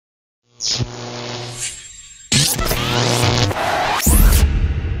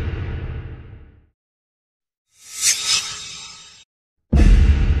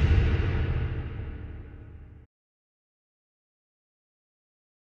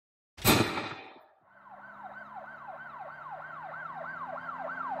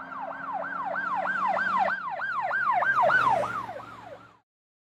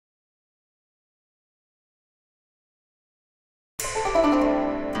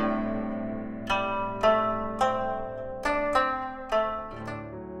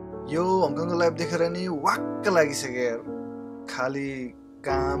यो हङकङको लाइभ देखेर नि वाक्क लागिसक्यो यार। खाली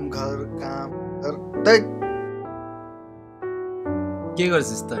काम घर दैट। के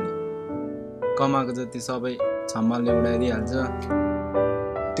गर्छस् त नि? कमाएको जति सबै छम्मालले उडाइदिइहाल्छ।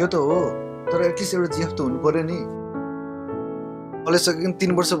 त्यो त हो, तर एटलिस्ट एउटा जिएफ त हुनु पर्यो नि। कलेज सकेको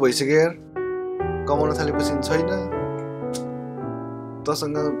 3 वर्ष भइसक्यो यार। कमाउन थालेपछि छैन।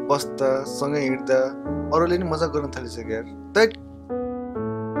 तसँग बस्दा सँगै हिँड्दा अरूले नि मजाक गर्न थालिसक्यो यार। दैट।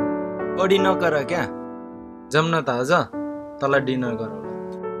 बढी नगर क्या, जम्न त आज तल डिनर गरौँ।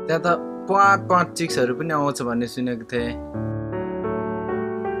 त्यहाँ त पाँच चिक्सहरू पनि आउँछ भन्ने सुनेको थिएँ।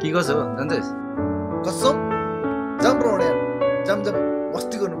 के कसो हो, जान्छस्? कसम जाम रौँ यार, जाम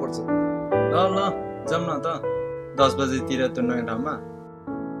मस्ती गर्नुपर्छ। ल जाम न त 10 बजेतिर त्यो नयाँ ठाउँमा।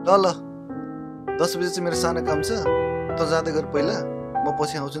 ल 10 बजे चाहिँ मेरो सानो काम छ, त जाँदै गर पहिला, म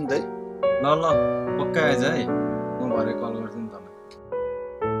पछि आउँछु नि त है। ल पक्का आइज है, म भरे कल गर्छु नि तपाईँ।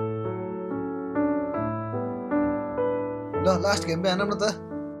 ल लास्ट गेम हानौँ न त।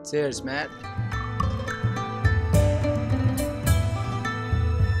 Cheers, man.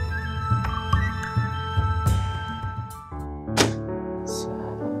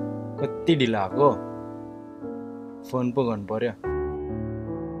 कति ढिला आएको, फोन पो गर्नु पर्यो।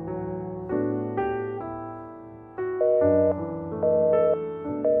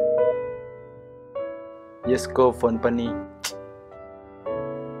 यसको फोन पनि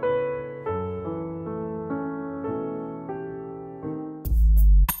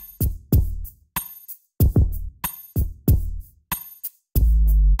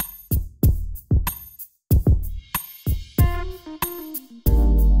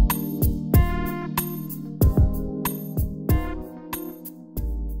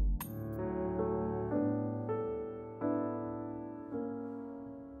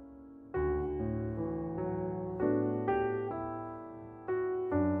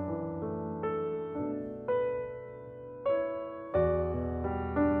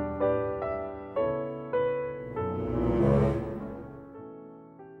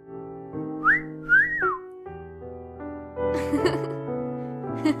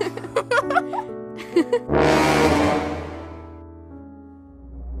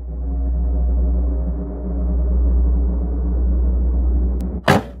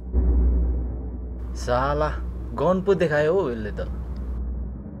साला गन पो देखायो हो यसले त।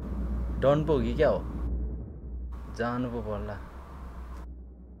 डन पो हो कि क्या हो? जानु पो पर्ला।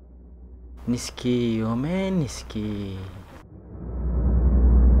 निस्की हो मे निस्की।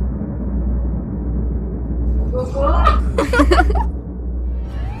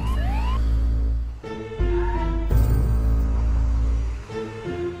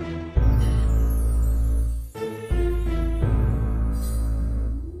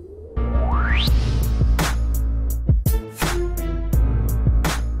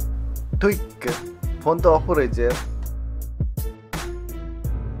 ठिक, फोन त अफ रहेछ यार।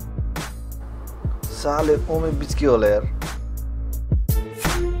 साले ओमे बिच्की होला यार।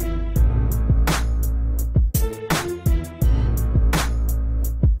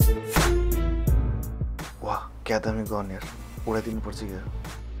 वाह क्या दामी गन यार, उडाइदिनु पर्छ क्या।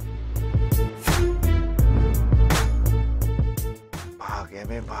 भाग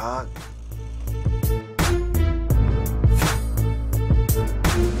एमे भाग।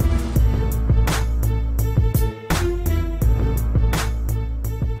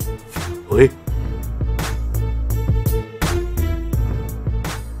 ओए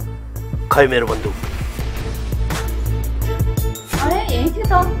खै मेरो बन्दुक? अरे यही थियो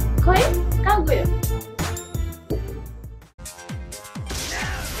त, खै कहाँ गयो?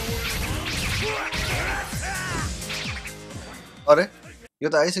 अरे यो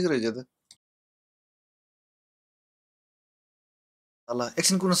त आइसक्यो रहेछ त। अल्ला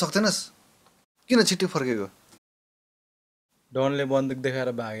एकछिन कुर्न सक्दैनस्? किन छिट्टै फर्केको? डनले बन्दुक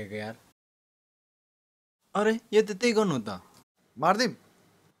देखाएर भागेको यार। अरे यो त त्यही गर्नु त। मार्दिम।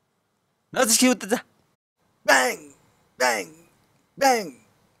 नजिस्क्यौ त जा। Bang bang bang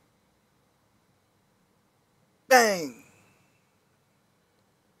bang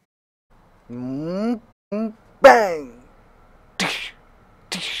bang.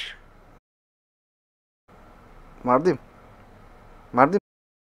 मार्दिम मार्दिम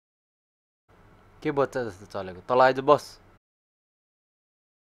के बच्चा जस्तो चलेको तल आइज बस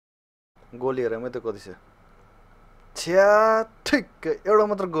गोली हेर त कति छ छ्या ठिक एउटा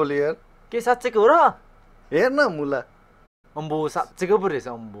मात्र गोली यार के साँच्चैको हो र हेर न मुला अम्बो साँच्चैको पो रहेछ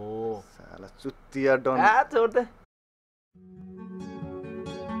अम्बो साला चुत्तिया डन छोड दे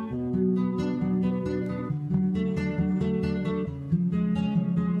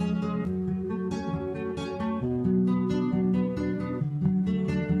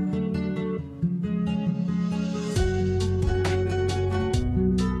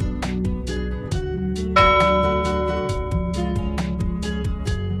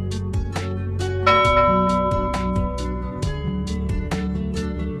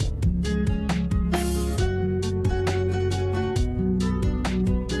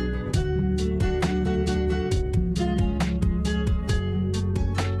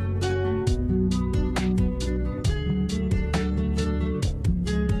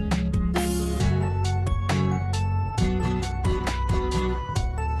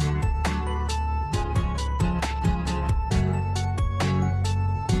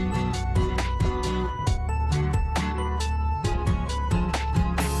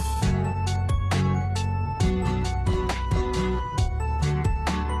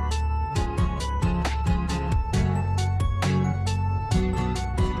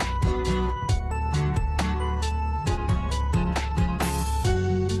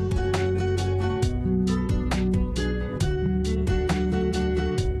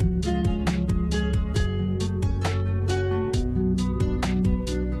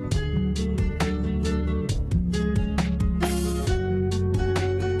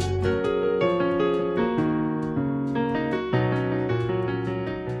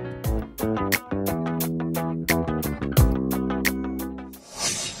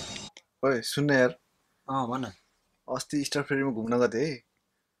ओए सुन्न यार भन अस्ति स्टार फेरीमा घुम्न गएको थिएँ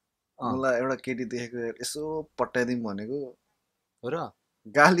है मलाई एउटा केटी देखेको यार यसो पट्याइदिउँ भनेको हो र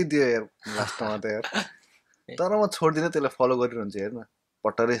गाली दियो यार लास्टमा त यार तर म छोड्दिनँ त्यसलाई फलो गरिरहन्छु हेर्न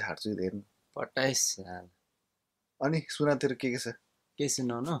पट्टरै छाड्छु हेर्नु पटाइस अनि सुना तेरो के छ के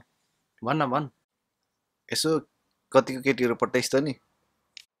सुनाउनु भन्न भन यसो कतिको केटीहरू पट्टाइस् त नि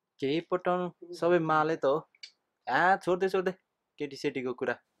केही पटाउनु सबै माले त हो छोड्दे केटी सेटीको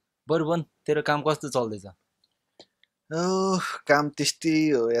कुरा बरु भन तेरो काम कस्तो चल्दैछ काम त्यस्तै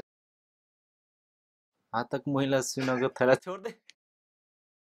हो यार हातक महिला सुनको थैला छोड्दे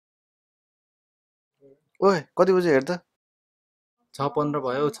ओए कति बजे हेर त 6:15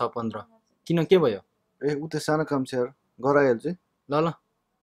 भयो 6:15 किन के भयो ए उ त सानो काम छ यार घर आइहाल्छु ल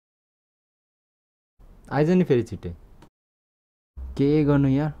आइज नि फेरि छिट्टै के गर्नु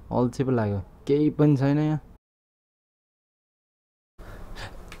यार अल्छी पो लाग्यो केही पनि छैन यहाँ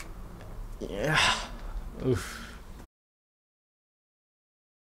उफ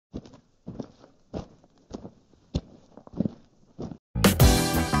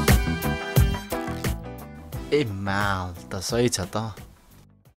ए माल त सही छ त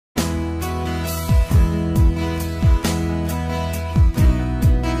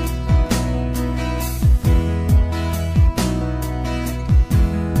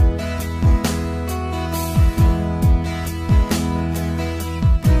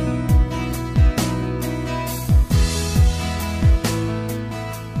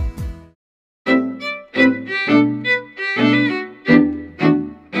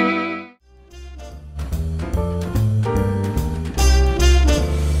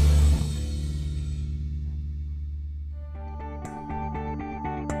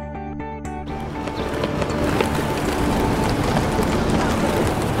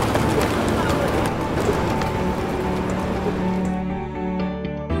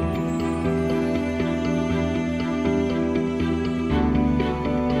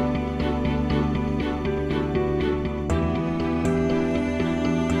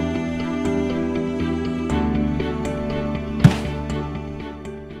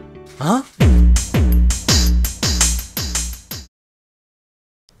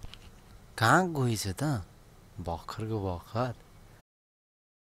कहाँ गइछ त भर्खरको भर्खर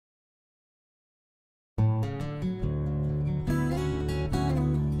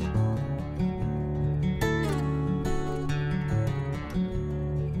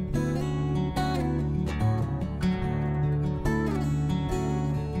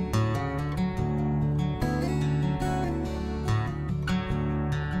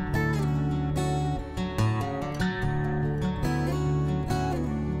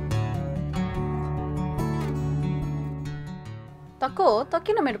तको त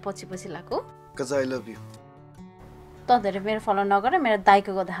किन मेरो पछि पछि लाग्यो कज आई लभ यु त धेरै मेरो फलो नगर मेरो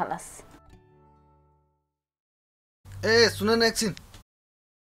दाइको गदा हालास ए सुन न एकछिन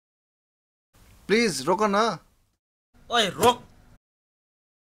प्लिज रोक न ओए रोक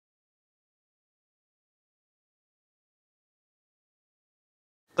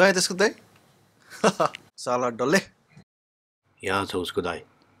तँ त्यसको दाइ साला डल्ले यहाँ छ उसको दाई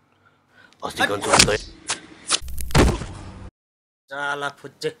अस्ति गन्छौ साला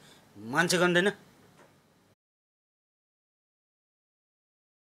फुच्चे मान्छे गन्दैन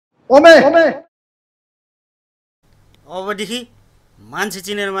ओमे अबदेखि मान्छे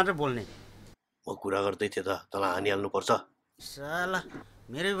चिनेर मात्र बोल्ने म कुरा गर्दै थिएँ त तँलाई हानिहाल्नु पर्छ साला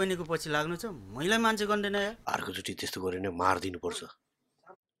मेरै बहिनीको पछि लाग्नु छ मैले मान्छे गन्दैन यार अर्कोचोटि त्यस्तो गऱ्यो भने मारिदिनु पर्छ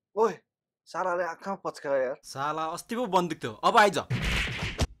ओए सालाले आँखामा पच्कायो यार साला अस्ति पो बन्दुक थियो अब आइज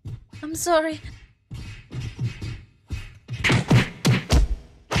I'm sorry.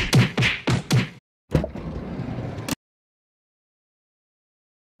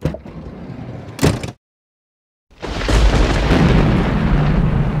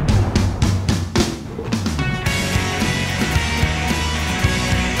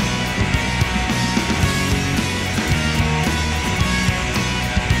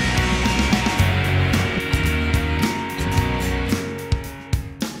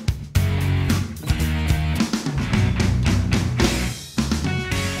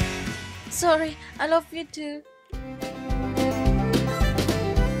 Sorry, I love you too.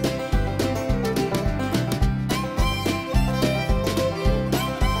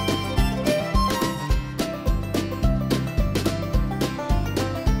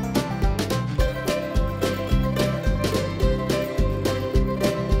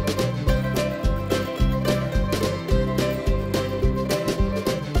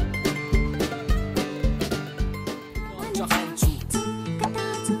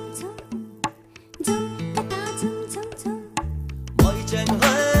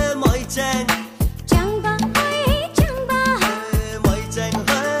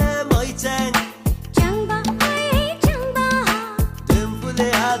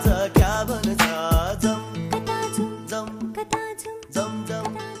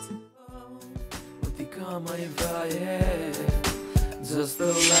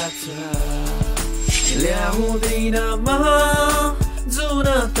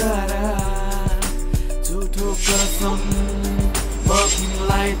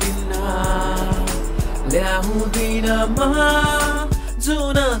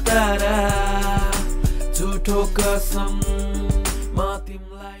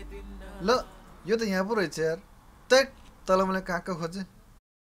 ल यो त यहाँ पो रहेछ यार त्यक तल मलाई कहाँ खोजे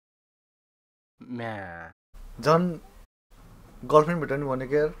झन् गर्लफ्रेन्ड भेट्नु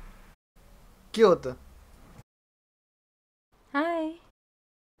भनेको यार के हो त Hi.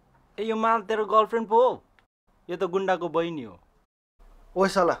 ए यो माल तेरो गर्लफ्रेन्ड पो हो यो त गुन्डाको बहिनी हो ओए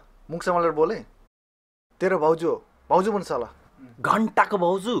साला मुख सम्हालेर बोले तेरो भाउजू हो भाउजू पनि साला घन्टाको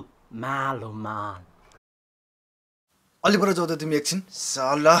भाउजू माल हो माल अलि पर जाऊ त तिमी एकछिन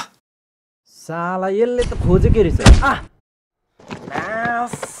साला साला यसले त खोजेकै रहेछ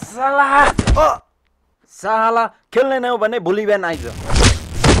साला साला खेल्ने नौ भने भोलि बिहान आइज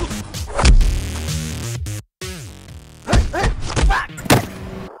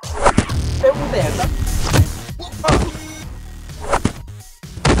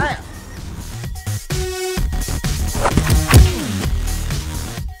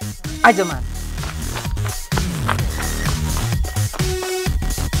आइज मान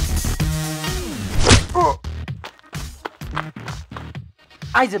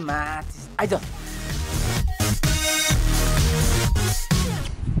आइज माथि आइज अब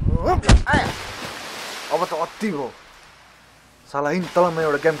त अति भयो साला हिँड तल म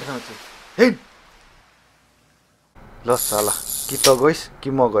एउटा गेम खेल्न छु हिँड ल साला कि त गइस् कि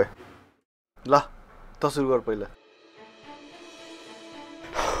म गएँ ल त सुरु गर पहिला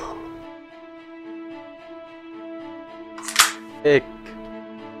एक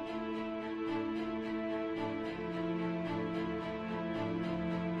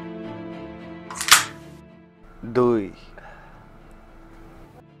दुई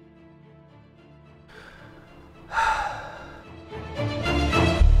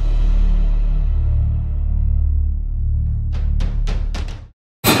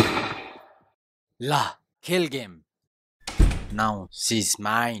ला खेल game now see is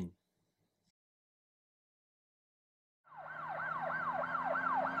mine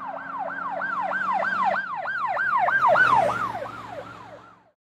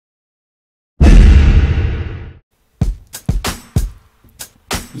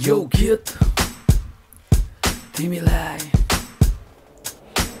Yo kid तिमीलाई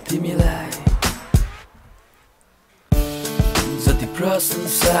जति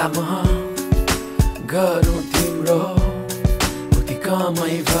प्रशंसा म गरौँ तिम्रो उति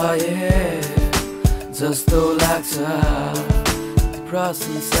कमै भए जस्तो लाग्छ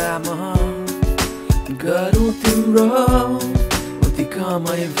प्रशंसामा गरौँ तिम्रो उति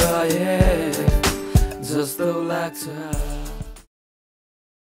कमै भए जस्तो लाग्छ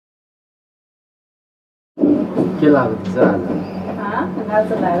के लाग्दैछ आज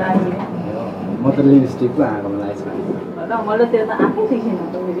म त लिपस्टिक पो आएको मलाई मलाई त्यो त आँखै देखेन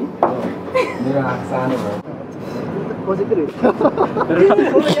त फेरि मेरो आँखा सानो भयो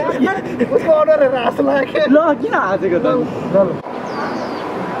उसको अर्डर हेरेर हाँस्नु लाग्यो ल किन हाँसेको त